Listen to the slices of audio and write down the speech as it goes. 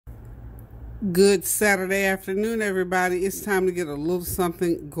Good Saturday afternoon, everybody. It's time to get a little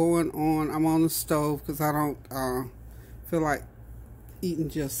something going on. I'm on the stove because I don't feel like eating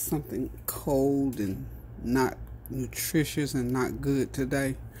just something cold and not nutritious and not good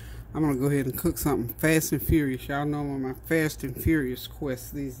today. I'm going to go ahead and cook something fast and furious. Y'all know I'm on my fast and furious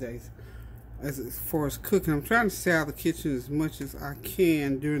quest these days. As far as cooking, I'm trying to stay out of the kitchen as much as I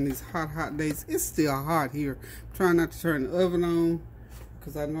can during these hot days. It's still hot here. I'm trying not to turn the oven on,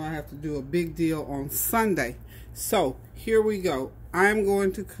 because I know I have to do a big deal on Sunday. So here we go. I'm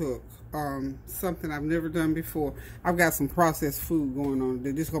going to cook something I've never done before. I've got some processed food going on.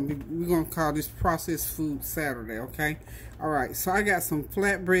 We're gonna call this processed food Saturday, okay? All right. So I got some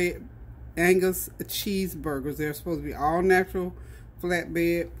flatbread Angus cheeseburgers. They're supposed to be all natural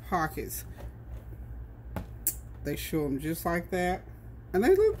flatbread pockets. They show them just like that. And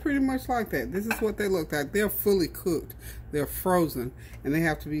they look pretty much like that. This is what they look like. They're fully cooked. They're frozen. And they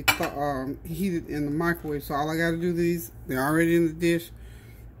have to be heated in the microwave. So all I got to do these, they're already in the dish.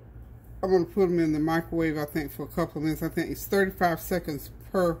 I'm going to put them in the microwave, I think, for a couple of minutes. I think it's 35 seconds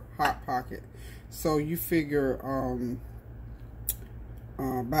per Hot Pocket. So you figure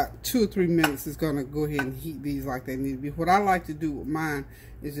about 2 or 3 minutes is going to go ahead and heat these like they need to be. What I like to do with mine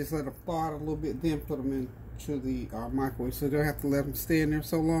is just let them thaw out a little bit, then put them in to the microwave, so you don't have to let them stay in there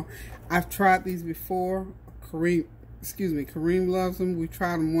so long. I've tried these before. Kareem loves them. We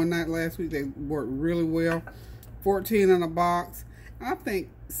tried them one night last week. They work really well. 14 in a box. And I think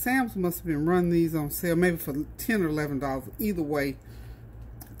Sam's must have been running these on sale, maybe for $10 or $11. Either way,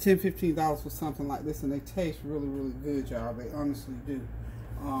 $10, $15 for something like this, and they taste really, really good, y'all. They honestly do.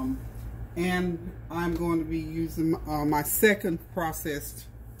 And I'm going to be using my second processed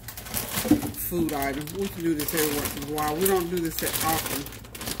food item. We can do this every once in a while. We don't do this that often.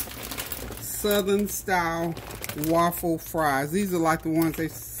 Southern style waffle fries. These are like the ones they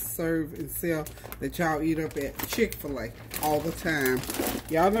serve and sell that y'all eat up at Chick-fil-A all the time.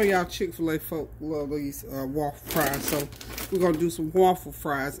 Y'all know y'all Chick-fil-A folk love these waffle fries. So we're going to do some waffle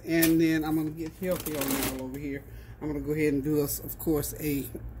fries. And then I'm going to get healthy on y'all over here. I'm going to go ahead and do us, of course, a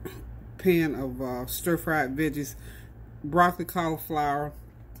pan of stir-fried veggies, broccoli, cauliflower,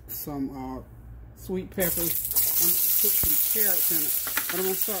 some sweet peppers. I'm going to put some carrots in it. But I'm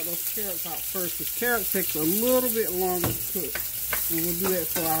going to start those carrots out first, because carrots take a little bit longer to cook. And we'll do that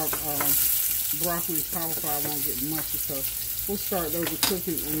so our broccoli and cauliflower won't get mushy. So we'll start those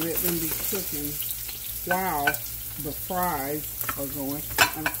cooking and let them be cooking while the fries are going.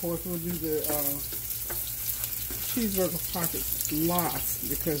 And of course we'll do the cheeseburger pockets last,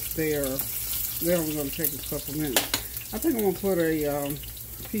 because they're only going to take a couple minutes. I think I'm going to put a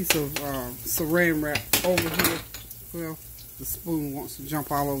piece of saran wrap over here. Well, the spoon wants to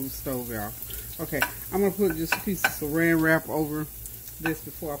jump all over the stove, y'all. Okay, I'm going to put just a piece of saran wrap over this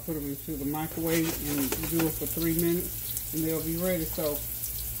before I put them into the microwave and do it for 3 minutes, and they'll be ready. So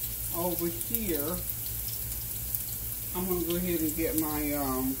over here, I'm going to go ahead and get my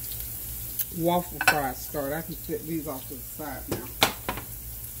waffle fries started. I can set these off to the side now.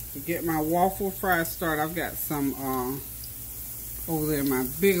 To get my waffle fries started, I've got some over there in my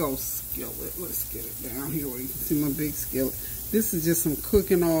big old skillet. Let's get it down here where you can see my big skillet. This is just some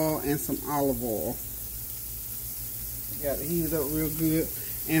cooking oil and some olive oil. Got to heat it up real good.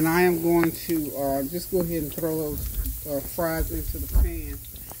 And I am going to just go ahead and throw those fries into the pan.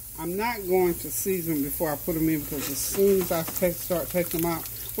 I'm not going to season them before I put them in, because as soon as I start taking them out,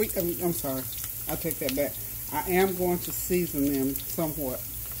 wait, I'm sorry, I take that back. I am going to season them somewhat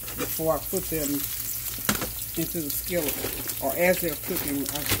before I put them into the skillet, or as they're cooking,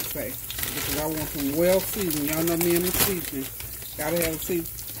 I should say, because I want them well seasoned. Y'all know me and the seasoning. Gotta have a season.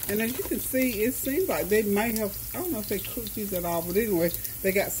 And as you can see, it seems like they might have, I don't know if they cooked these at all, but anyway,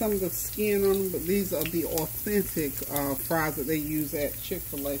 they got some of the skin on them, but these are the authentic fries that they use at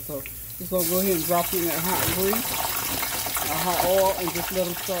Chick-fil-A. So just gonna go ahead and drop in that hot grease, hot oil, and just let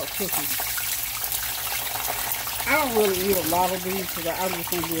them start cooking. I don't really eat a lot of these, because I'm just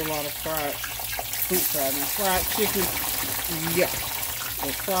gonna do a lot of fried French fries. Now, fried chicken, yeah.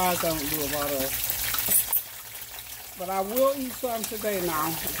 But fries I don't do a lot of. But I will eat some today now,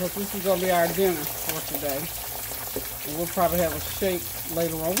 because this is going to be our dinner for today. And we'll probably have a shake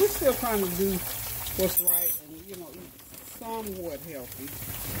later on. We're still trying to do what's right and, you know, eat somewhat healthy.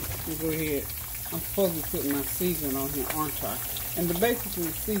 We'll go ahead. I'm supposed to be putting my seasoning on here, aren't I? And the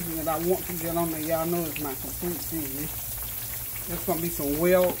basically seasoning that I want to get on there, y'all know, is my complete seasoning. There's going to be some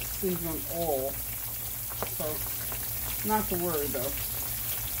well-seasoned oil. So, not to worry, though.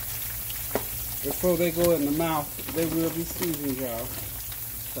 Before they go in the mouth, they will be seasoned, y'all.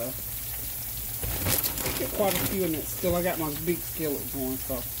 So, I get quite a few in it still. I got my big skillet going,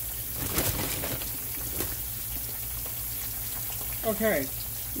 so Okay,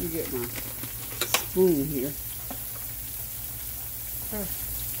 let me get my spoon here. Okay.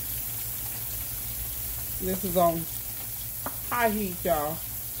 This is on high heat, y'all.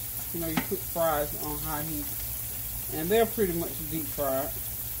 You know, you cook fries on high heat. And they're pretty much deep fried.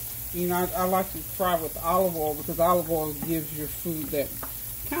 You know, I like to fry with olive oil because olive oil gives your food that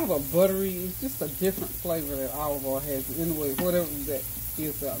kind of a buttery, it's just a different flavor that olive oil has. Anyway, whatever that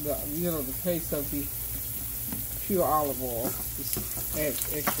is, you know, the taste of the pure olive oil just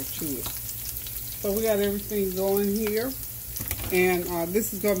adds extra to it. So we got everything going here. And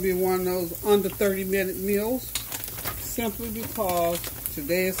this is going to be one of those under 30-minute meals, simply because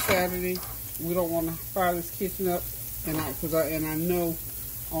today is Saturday. We don't want to fire this kitchen up, and I know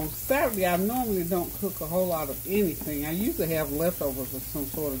on Saturday I normally don't cook a whole lot of anything. I usually have leftovers of some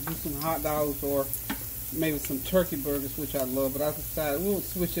sort, of do some hot dogs or maybe some turkey burgers, which I love. But I decided we'll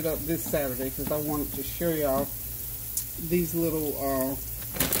switch it up this Saturday because I wanted to show y'all these little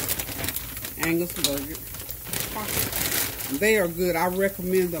Angus burgers. They are good. I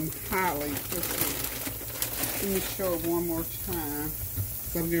recommend them highly. Let me show it one more time.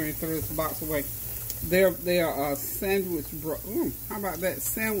 I'm going to throw this box away. They are sandwich how about that?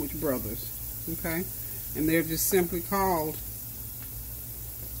 Sandwich Brothers. Okay? And they're just simply called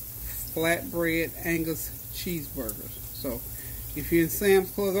flatbread Angus cheeseburgers. So if you're in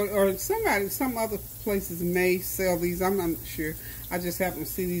Sam's Club or some other places may sell these, I'm not sure. I just happened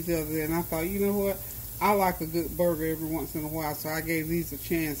to see these the other day and I thought, you know what? I like a good burger every once in a while, so I gave these a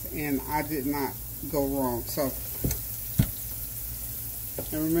chance and I did not go wrong. So,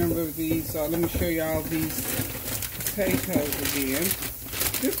 and remember these, let me show y'all these potatoes again.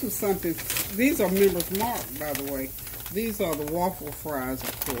 This was something, these are Members Mark, by the way. These are the waffle fries,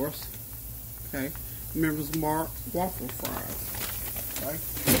 of course. Okay, Members Mark waffle fries.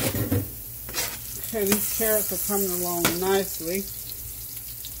 Okay, these carrots are coming along nicely.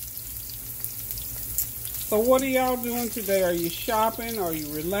 So what are y'all doing today? Are you shopping? Are you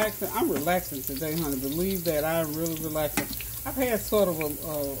relaxing? I'm relaxing today, honey. Believe that, I'm really relaxing. I've had sort of a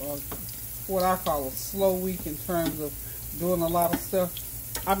what I call a slow week in terms of doing a lot of stuff.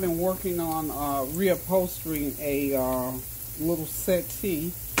 I've been working on reupholstering a little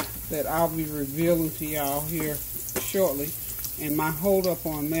settee that I'll be revealing to y'all here shortly. And my hold up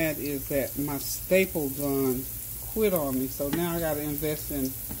on that is that my staple gun quit on me. So now I got to invest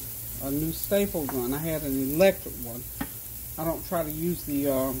in a new staple gun. I had an electric one. I don't try to use the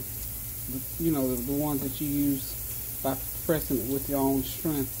you know, the ones that you use by pressing it with your own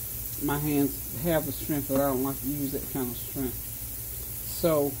strength. My hands have the strength, but I don't like to use that kind of strength.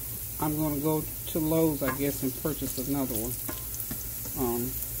 So I'm going to go to Lowe's, I guess, and purchase another one,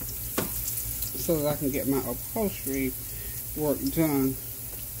 so that I can get my upholstery work done.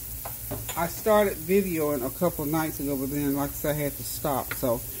 I started videoing a couple of nights ago, but then, like I said, I had to stop.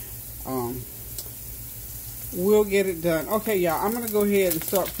 So we'll get it done. Okay, y'all, I'm going to go ahead and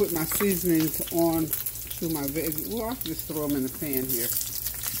start putting my seasonings on to my veggie. Well, I can just throw them in the pan here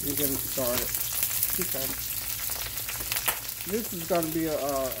and get them started. Okay. This is going to be a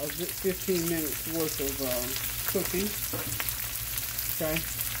 15 minutes worth of cooking. Okay.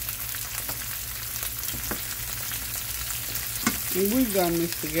 And we've done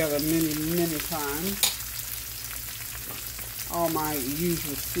this together many, many times. All my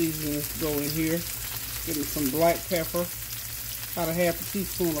usual seasonings go in here. Give me some black pepper. About a half a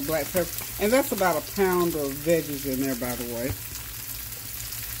teaspoon of black pepper. And that's about a pound of veggies in there, by the way.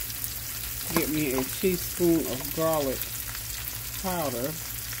 Get me a teaspoon of garlic powder.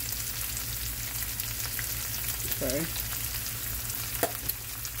 Okay.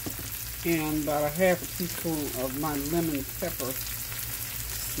 And about a half a teaspoon of my lemon pepper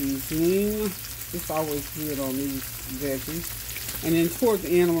seasoning. It's always good on these veggies. And then toward the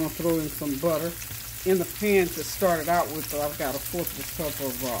end, I'm going to throw in some butter. In the pan to start it out with, I've got a fourth of a cup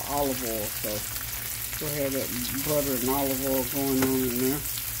of olive oil. So go ahead, that butter and olive oil going on in there.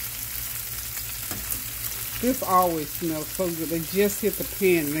 This always smells so good. They just hit the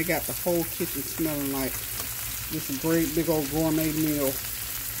pan and they got the whole kitchen smelling like this great big old gourmet meal.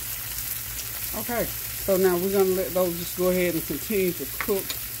 Okay, so now we're going to let those just go ahead and continue to cook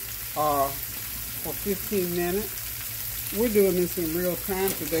for 15 minutes. We're doing this in real time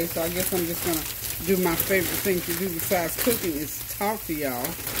today, so I guess I'm just going to do my favorite thing to do besides cooking is talk to y'all.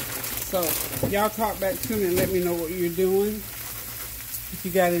 So y'all talk back to me and let me know what you're doing. If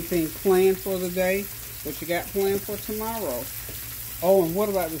you got anything planned for the day, what you got planned for tomorrow. Oh, and what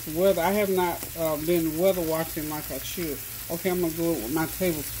about this weather? I have not been weather watching like I should. Okay, I'm going to go with my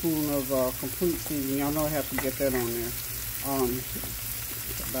tablespoon of complete seasoning. Y'all know I have to get that on there.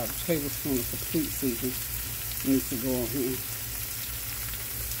 about a tablespoon of complete season needs to go on here.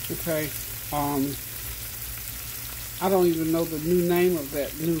 Okay. I don't even know the new name of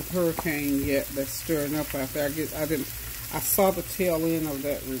that new hurricane yet that's stirring up out there. I saw the tail end of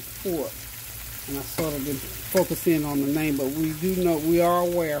that report, and I sort of didn't focus in on the name, but we do know, we are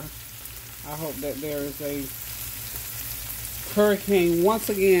aware, I hope, that there is a hurricane once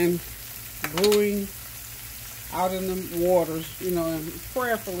again brewing out in the waters, you know, and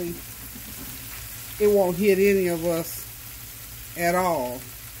prayerfully it won't hit any of us at all.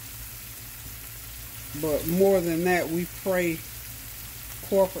 But more than that, we pray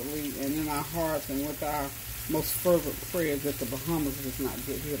corporately and in our hearts and with our most fervent prayers that the Bahamas does not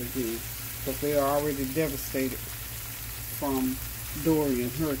get hit again, because they are already devastated from Dorian,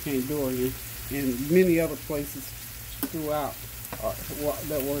 Hurricane Dorian, and many other places throughout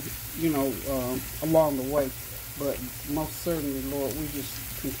that were, you know, along the way. But most certainly, Lord, we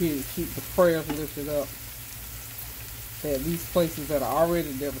just continue to keep the prayers lifted up, that these places that are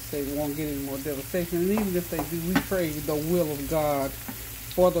already devastated won't get any more devastation. And even if they do, we pray the will of God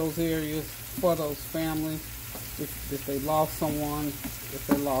for those areas, for those families, if they lost someone, if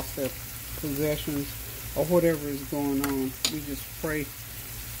they lost their possessions, or whatever is going on. We just pray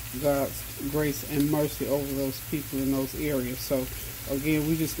God's grace and mercy over those people in those areas. So again,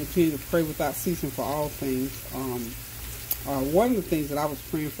 we just continue to pray without ceasing for all things. One of the things that I was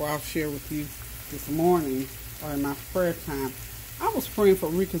praying for, I'll share with you this morning, in my prayer time. I was praying for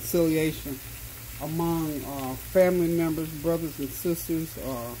reconciliation among family members, brothers and sisters,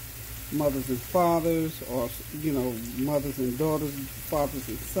 mothers and fathers, or, you know, mothers and daughters, fathers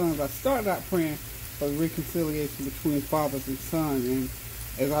and sons. I started out praying for reconciliation between fathers and sons, and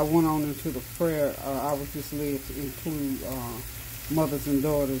as I went on into the prayer, I was just led to include mothers and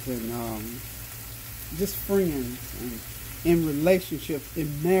daughters, and just friends, and in relationships,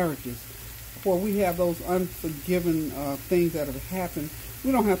 in marriages, where we have those unforgiven things that have happened.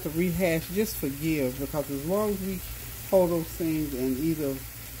 We don't have to rehash, just forgive, because as long as we hold those things and either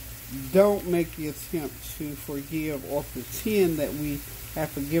don't make the attempt to forgive or pretend that we have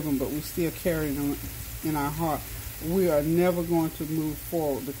forgiven, but we still carry them in our heart, we are never going to move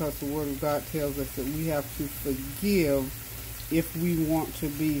forward, because the Word of God tells us that we have to forgive if we want to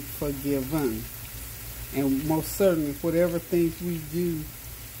be forgiven. And most certainly, whatever things we do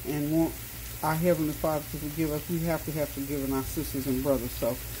and want our Heavenly Father to forgive us, we have to have forgiven our sisters and brothers.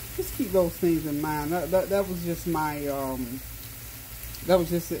 So just keep those things in mind. That was just my, that was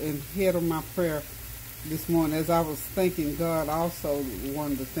just in head of my prayer this morning. As I was thanking God, also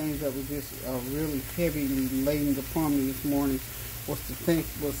one of the things that was just really heavily laden upon me this morning was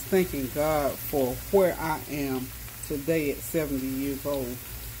thanking God for where I am today at 70 years old,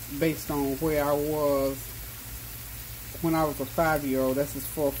 based on where I was when I was a 5-year-old. That's just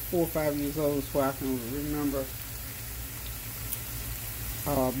for 4 or 5 years old, so I can remember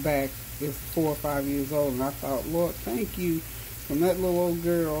back as 4 or 5 years old. And I thought, Lord, thank you, from that little old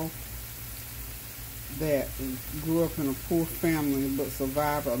girl that grew up in a poor family but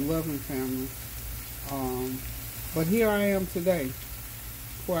survived a loving family. But here I am today,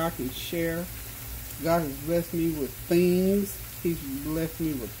 where I can share. God has blessed me with things. He's blessed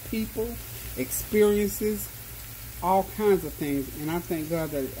me with people, experiences, all kinds of things. And I thank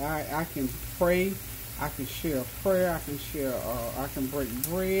God that I can pray, I can share a prayer, I can share, I can break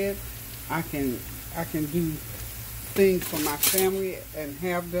bread, I can do things for my family, and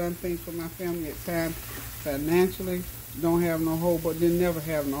have done things for my family at times financially. Don't have no whole bunch, didn't never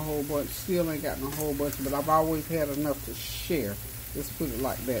have no whole bunch, still ain't got no whole bunch, but I've always had enough to share. Let's put it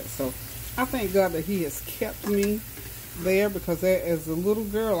like that. So I thank God that He has kept me there, because as a little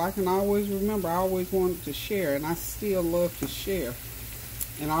girl, I can always remember I always wanted to share, and I still love to share.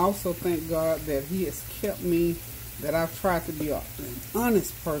 And I also thank God that He has kept me, that I've tried to be an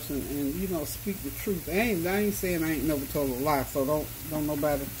honest person and, you know, speak the truth. I ain't saying I ain't never told a lie, so don't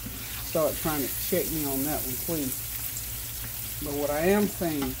nobody start trying to check me on that one, please. But what I am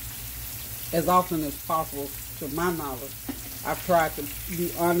saying, as often as possible, to my knowledge, I've tried to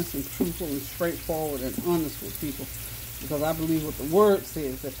be honest and truthful and straightforward and honest with people, because I believe what the Word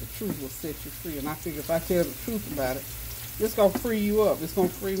says, that the truth will set you free. And I think if I tell the truth about it, it's going to free you up. It's going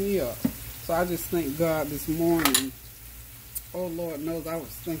to free me up. So I just thank God this morning. Oh, Lord knows I was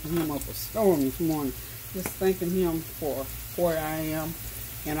thanking Him up a storm this morning. Just thanking Him for where I am.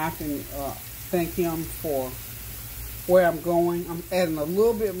 And I can thank Him for where I'm going. I'm adding a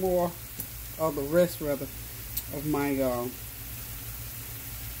little bit more of the rest, rather, of my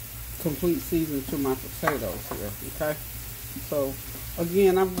complete season to my potatoes here, okay? So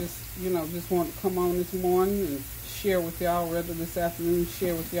again, I'm just, just want to come on this morning and share with y'all, rather this afternoon,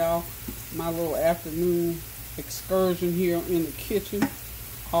 share with y'all my little afternoon excursion here in the kitchen.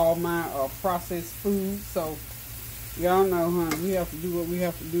 All my processed food. So y'all know, honey, we have to do what we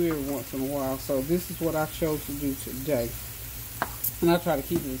have to do every once in a while. So this is what I chose to do today. And I try to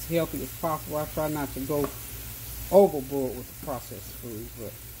keep it as healthy as possible. I try not to go overboard with the processed food,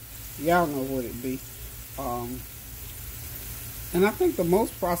 but y'all know what it be. And I think the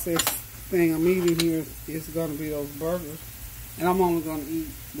most processed thing I'm eating here is going to be those burgers. And I'm only going to eat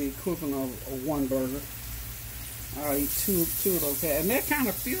the equivalent of one burger. I'll eat two of those. And they're kind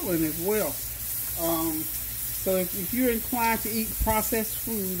of filling as well. So if you're inclined to eat processed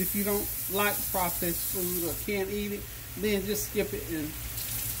food, if you don't like processed food or can't eat it, then just skip it. And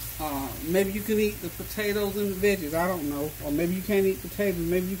maybe you can eat the potatoes and the veggies. I don't know. Or maybe you can't eat potatoes.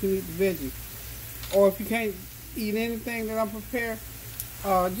 Maybe you can eat the veggies. Or if you can't eat anything that I'm prepared,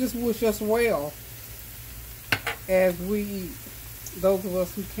 just wish us well as we eat. Those of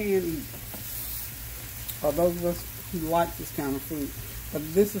us who can eat, or those of us who like this kind of food.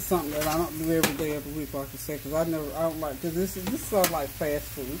 But this is something that I don't do every day of the week, like I said, because I don't like, because this is like fast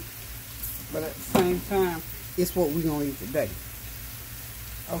food. But at the same time, it's what we're gonna eat today.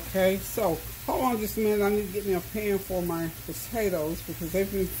 Okay, so hold on just a minute. I need to get me a pan for my potatoes because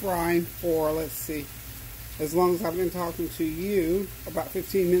they've been frying for, let's see, as long as I've been talking to you, about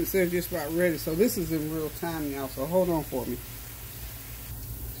 15 minutes. They're just about ready. So this is in real time now. So hold on for me.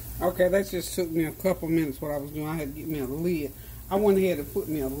 Okay, that just took me a couple minutes what I was doing. I had to get me a lid. I went ahead and put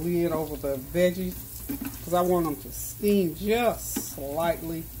me a lid over the veggies because I want them to steam just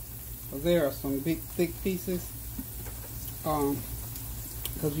slightly. Because there are some big, thick pieces.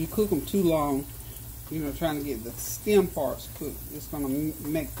 Because you cook them too long, you know, trying to get the stem parts cooked, it's going to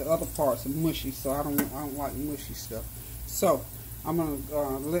make the other parts mushy. So I don't like mushy stuff. So I'm going to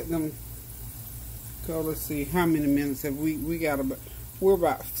let them go. Let's see, how many minutes have we got? We're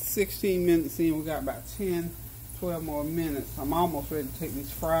about 16 minutes in. We got about 10, 12 more minutes. I'm almost ready to take these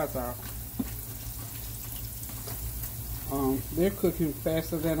fries out. They're cooking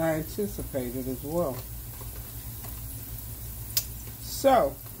faster than I anticipated as well.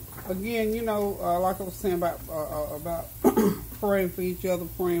 So, again, you know, like I was saying about praying for each other,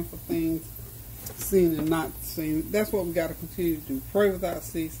 praying for things seen and not seen. That's what we got to continue to do. Pray without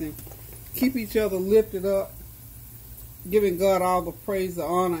ceasing. Keep each other lifted up. Giving God all the praise, the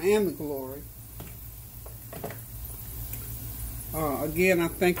honor, and the glory. Again, I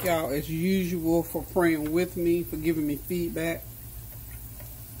thank y'all as usual for praying with me, for giving me feedback.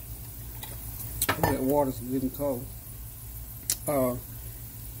 That water's getting cold.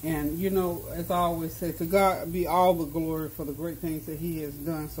 And you know, as I always say, to God be all the glory for the great things that He has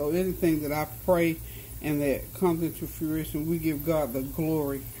done. So anything that I pray and that comes into fruition, we give God the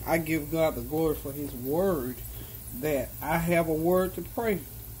glory. I give God the glory for His word. That I have a word to pray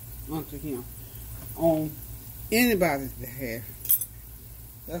unto Him on anybody's behalf.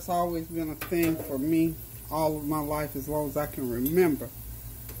 That's always been a thing for me all of my life, as long as I can remember.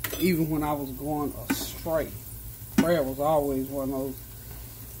 Even when I was going astray, prayer was always one of those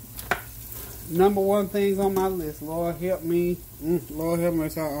number one things on my list. Lord, help me. Lord, help me.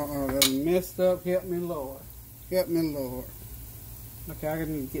 I messed up. Help me, Lord. Help me, Lord. Okay, I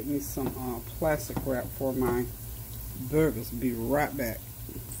need to get me some plastic wrap for my burgers. Be right back.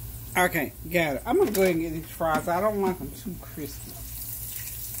 Okay, got it. I'm gonna go ahead and get these fries. I don't like them too crispy.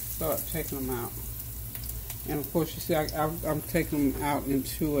 Start taking them out, and of course, you see, I'm taking them out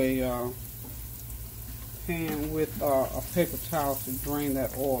into a pan with a paper towel to drain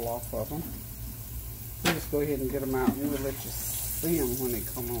that oil off of them. We'll just go ahead and get them out, and we'll let you see them when they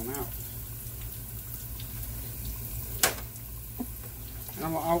come on out.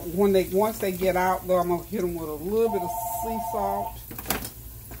 Once they get out, though, I'm gonna hit them with a little bit of sea salt.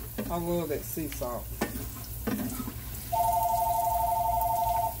 I love that sea salt.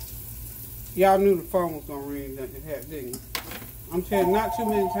 Y'all knew the phone was gonna ring, didn't you? I'm telling you, not too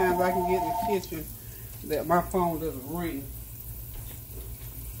many times I can get in the kitchen that my phone doesn't ring.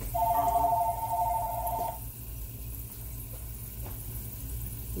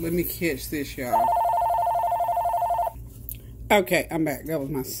 Let me catch this, y'all. Okay, I'm back. That was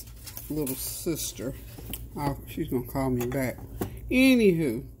my little sister. Oh, she's going to call me back.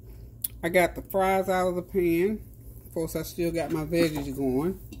 Anywho, I got the fries out of the pan. Of course, I still got my veggies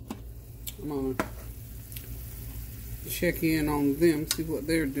going. I'm going to check in on them, see what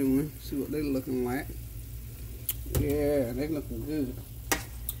they're doing, see what they're looking like. Yeah, they're looking good.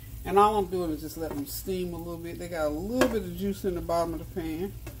 And all I'm doing is just let them steam a little bit. They got a little bit of juice in the bottom of the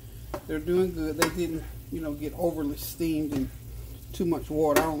pan. They're doing good. They didn't, you know, get overly steamed and too much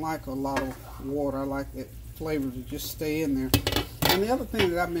water. I don't like a lot of water. I like it flavor to just stay in there. And the other thing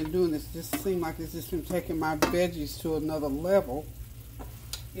that I've been doing is just seem like it's just been taking my veggies to another level,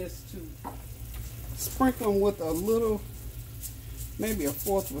 is to sprinkle them with a little, maybe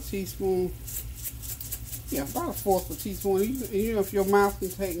 1/4 of a teaspoon. Yeah, about 1/4 of a teaspoon. You know, if your mouth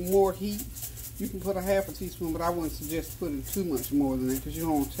can take more heat, you can put a 1/2 teaspoon, but I wouldn't suggest putting too much more than that because you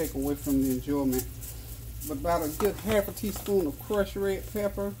don't want to take away from the enjoyment. But about a good 1/2 teaspoon of crushed red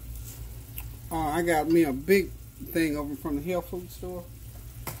pepper. I got me a big thing over from the health food store.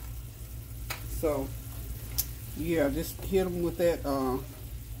 So, yeah, just hit them with that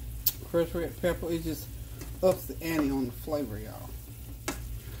crushed red pepper. It just ups the ante on the flavor, y'all.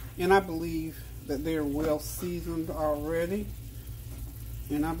 And I believe that they're well seasoned already.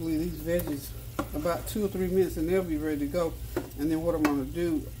 And I believe these veggies, about 2 or 3 minutes and they'll be ready to go. And then what I'm going to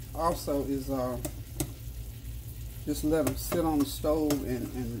do also is just let them sit on the stove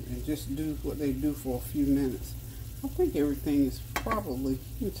and just do what they do for a few minutes. I think everything is probably,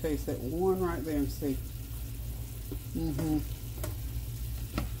 let me taste that one right there and see.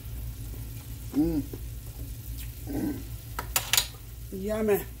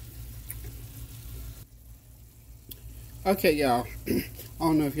 Yummy. Okay, y'all. I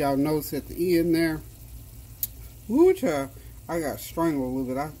don't know if y'all noticed at the end there. Woo, child. I got strangled a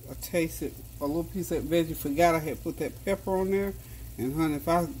little bit. I tasted a little piece of that veggie. Forgot I had put that pepper on there. And honey, if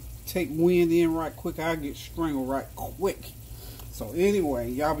I take wind in right quick, I get strangled right quick. So anyway,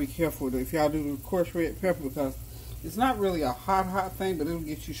 y'all be careful if y'all do the crushed red pepper, because it's not really a hot thing, but it'll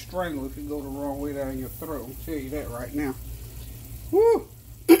get you strangled if you go the wrong way down your throat. I'll tell you that right now. Woo!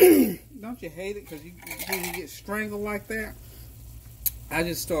 Don't you hate it? Because when you get strangled like that, I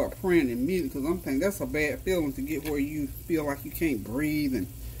just start praying immediately, because I'm thinking that's a bad feeling to get where you feel like you can't breathe and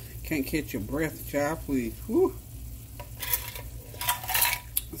can't catch your breath, child. Please. Woo.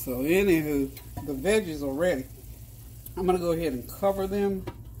 So anywho, the veggies are ready. I'm going to go ahead and cover them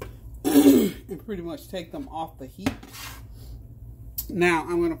and pretty much take them off the heat. Now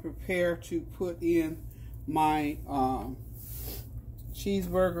I'm going to prepare to put in my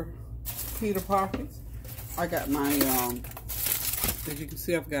cheeseburger Pita Pockets. I got my, as you can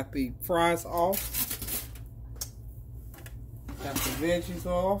see, I've got the fries off. Got the veggies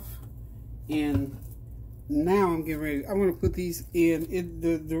off. And now I'm getting ready. I'm going to put these in.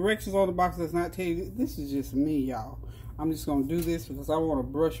 The directions on the box does not tell you. This is just me, y'all. I'm just going to do this because I want to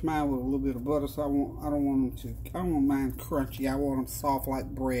brush mine with a little bit of butter. So I don't want mine crunchy. I want them soft like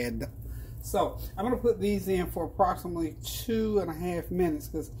bread. So I'm going to put these in for approximately 2.5 minutes,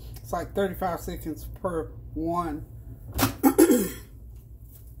 because it's like 35 seconds per one.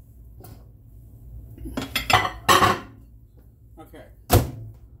 Okay.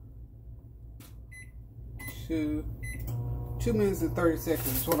 2 minutes and 30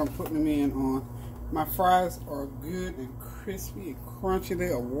 seconds is what I'm putting them in on. My fries are good and crispy and crunchy. They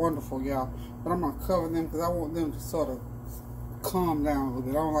are wonderful, y'all. But I'm going to cover them because I want them to sort of calm down a little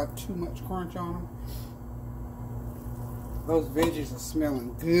bit. I don't like too much crunch on them. Those veggies are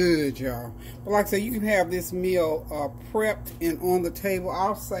smelling good, y'all. But like I said, you can have this meal prepped and on the table.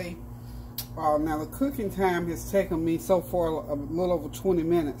 I'll say, now the cooking time has taken me so far a little over 20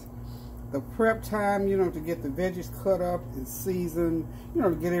 minutes. The prep time, you know, to get the veggies cut up and seasoned, you know,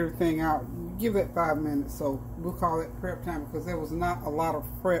 to get everything out, give that 5 minutes. So we'll call it prep time, because there was not a lot of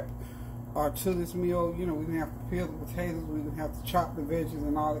prep to this meal. You know, we didn't have to peel the potatoes, we didn't have to chop the veggies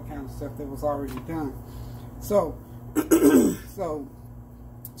and all that kind of stuff that was already done. So, so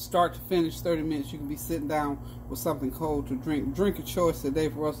start to finish, 30 minutes, you can be sitting down with something cold to drink. Drink of choice today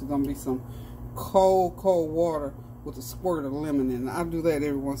for us is going to be some cold water with a squirt of lemon in it. I do that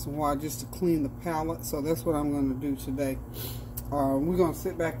every once in a while just to clean the palate. So that's what I'm going to do today. We're going to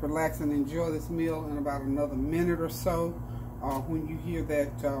sit back, relax, and enjoy this meal in about another minute or so. When you hear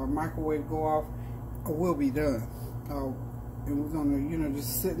that microwave go off, we'll be done. And we're going to, you know,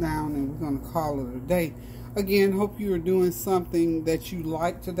 just sit down and we're going to call it a day. Again, hope you are doing something that you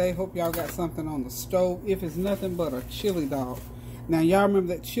like today. Hope y'all got something on the stove. If it's nothing but a chili dog. Now, y'all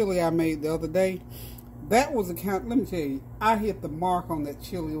remember that chili I made the other day? That was a count. Let me tell you, I hit the mark on that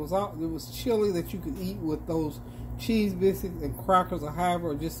chili. It was chili that you could eat with those cheese biscuits and crackers or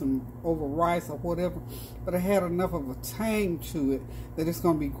however, or just some over rice or whatever. But it had enough of a tang to it that it's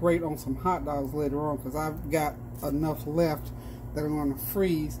going to be great on some hot dogs later on, because I've got enough left that I'm going to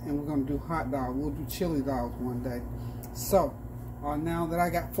freeze, and we're going to do hot dogs. We'll do chili dogs one day. So, now that I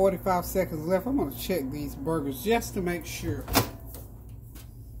got 45 seconds left, I'm going to check these burgers just to make sure.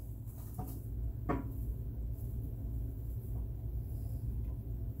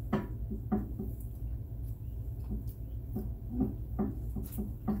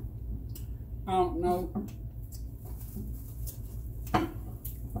 I don't know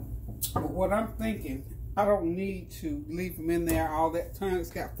what I'm thinking, I don't need to leave them in there all that time. It's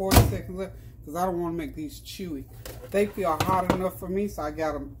got 40 seconds left because I don't want to make these chewy. They feel hot enough for me, so I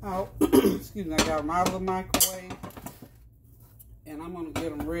got them out. Excuse me, I got them out of the microwave. And I'm going to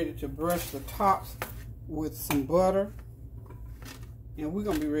get them ready to brush the tops with some butter. And we're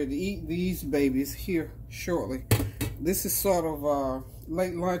going to be ready to eat these babies here shortly. This is sort of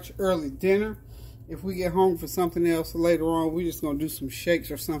late lunch, early dinner. If we get home for something else later on, we're just going to do some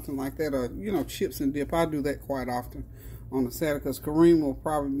shakes or something like that. Or, you know, chips and dip. I do that quite often on the Saturday because Kareem will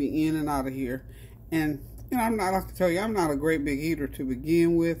probably be in and out of here. And, you know, I have to tell you, I'm not a great big eater to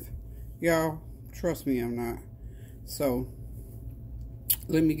begin with. Y'all, trust me, I'm not. So,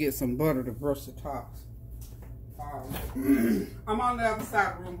 let me get some butter to brush the tops. I'm on the other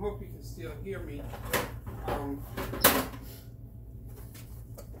side of the room. Hope you can still hear me.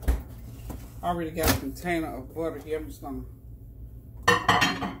 I already got a container of butter here. I'm just going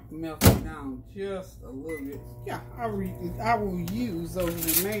to melt it down just a little bit. Yeah, I will use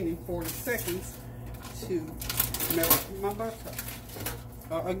those remaining 40 seconds to melt my butter.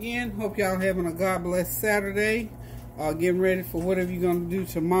 Again, hope y'all having a God bless Saturday. Getting ready for whatever you're going to do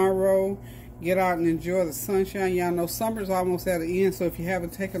tomorrow. Get out and enjoy the sunshine. Y'all know summer's almost at the end, so if you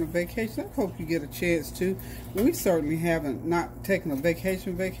haven't taken a vacation, I hope you get a chance to. We certainly haven't not taken a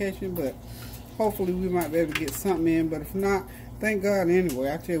vacation, but hopefully we might be able to get something in. But if not, thank God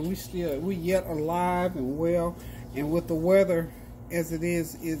anyway. I tell you, we yet alive and well. And with the weather as it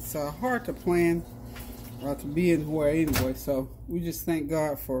is, it's hard to plan to be anywhere anyway. So we just thank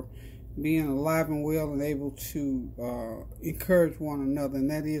God for being alive and well and able to encourage one another, and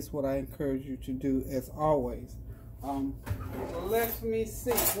that is what I encourage you to do as always. Let me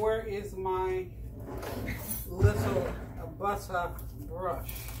see, where is my little butter brush?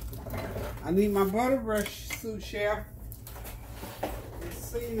 I need my butter brush, sous chef. Let's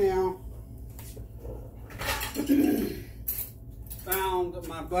see now. Found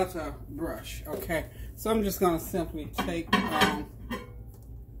my butter brush. Okay, so I'm just gonna simply take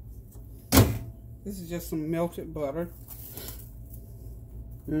this is just some melted butter.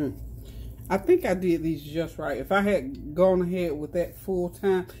 I think I did these just right. If I had gone ahead with that full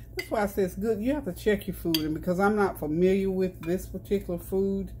time, that's why I say it's good. You have to check your food. And because I'm not familiar with this particular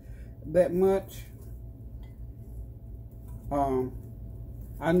food that much,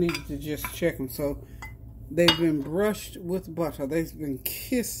 I needed to just check them. So they've been brushed with butter. They've been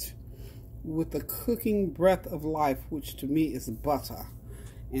kissed with the cooking breath of life, which to me is butter.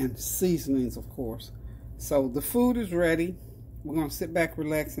 And seasonings, of course. So the food is ready. We're going to sit back,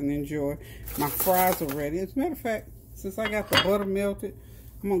 relax, and enjoy. My fries are ready. As a matter of fact, since I got the butter melted,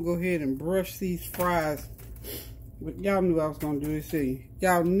 I'm going to go ahead and brush these fries. But y'all knew I was going to do this, didn't you?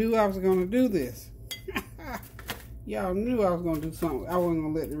 Y'all knew I was going to do this. Y'all knew I was going to do something. I wasn't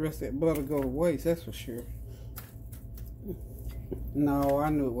going to let the rest of that butter go to waste, that's for sure. No, I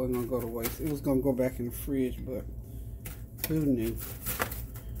knew it wasn't going to go to waste. It was going to go back in the fridge, but who knew?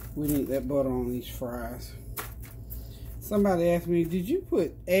 We need that butter on these fries. Somebody asked me, did you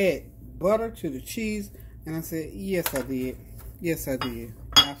add butter to the cheese? And I said, yes, I did. Yes, I did.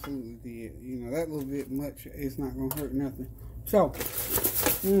 Absolutely did. You know, that little bit much is not going to hurt nothing. So,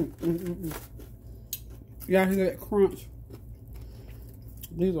 y'all hear that crunch?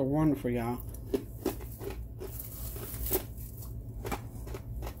 These are wonderful, y'all.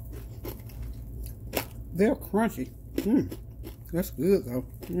 They're crunchy. That's good though.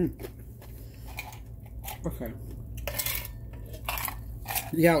 Okay.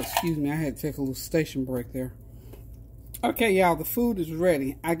 Y'all, excuse me. I had to take a little station break there. Okay, y'all. The food is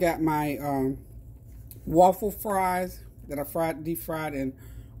ready. I got my waffle fries that I deep fried in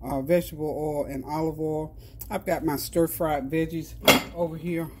vegetable oil and olive oil. I've got my stir-fried veggies over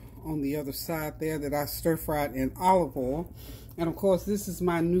here on the other side there that I stir-fried in olive oil. And of course, this is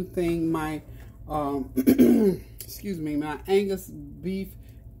my new thing. My excuse me, my Angus beef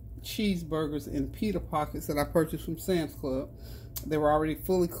cheeseburgers in Pita Pockets that I purchased from Sam's Club. They were already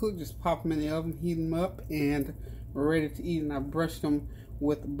fully cooked. Just pop them in the oven, heat them up, and we're ready to eat. And I brushed them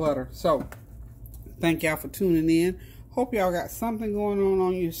with butter. So, thank y'all for tuning in. Hope y'all got something going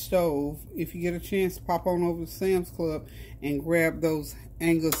on your stove. If you get a chance, pop on over to Sam's Club and grab those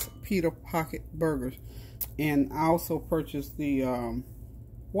Angus Pita Pocket burgers. And I also purchased the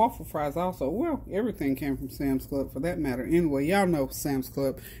waffle fries also. Well, everything came from Sam's Club for that matter. Anyway, y'all know Sam's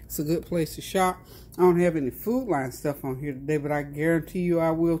Club. It's a good place to shop. I don't have any Food Line stuff on here today, but I guarantee you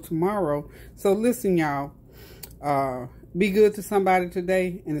I will tomorrow. So listen, y'all. Be good to somebody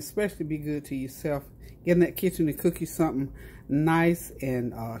today, and especially be good to yourself. Get in that kitchen and cook you something nice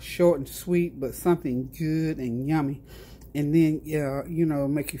and short and sweet, but something good and yummy. and then you know,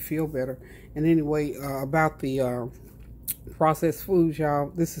 make you feel better. And anyway, about the processed foods,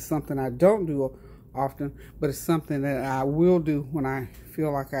 y'all, this is something I don't do often, but it's something that I will do when I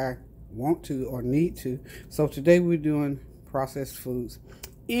feel like I want to or need to. So today we're doing processed foods.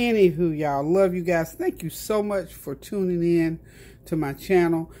 Anywho, y'all, love you guys. Thank you so much for tuning in to my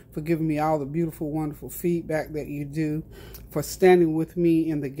channel, for giving me all the beautiful, wonderful feedback that you do, for standing with me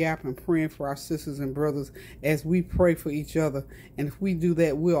in the gap and praying for our sisters and brothers as we pray for each other. And if we do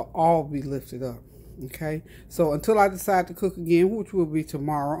that, we'll all be lifted up. Okay, so until I decide to cook again, which will be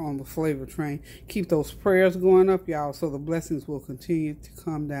tomorrow on the Flavor Train, keep those prayers going up, y'all, so the blessings will continue to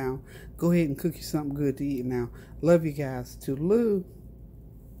come down. Go ahead and cook you something good to eat now. Love you guys. Toodaloo.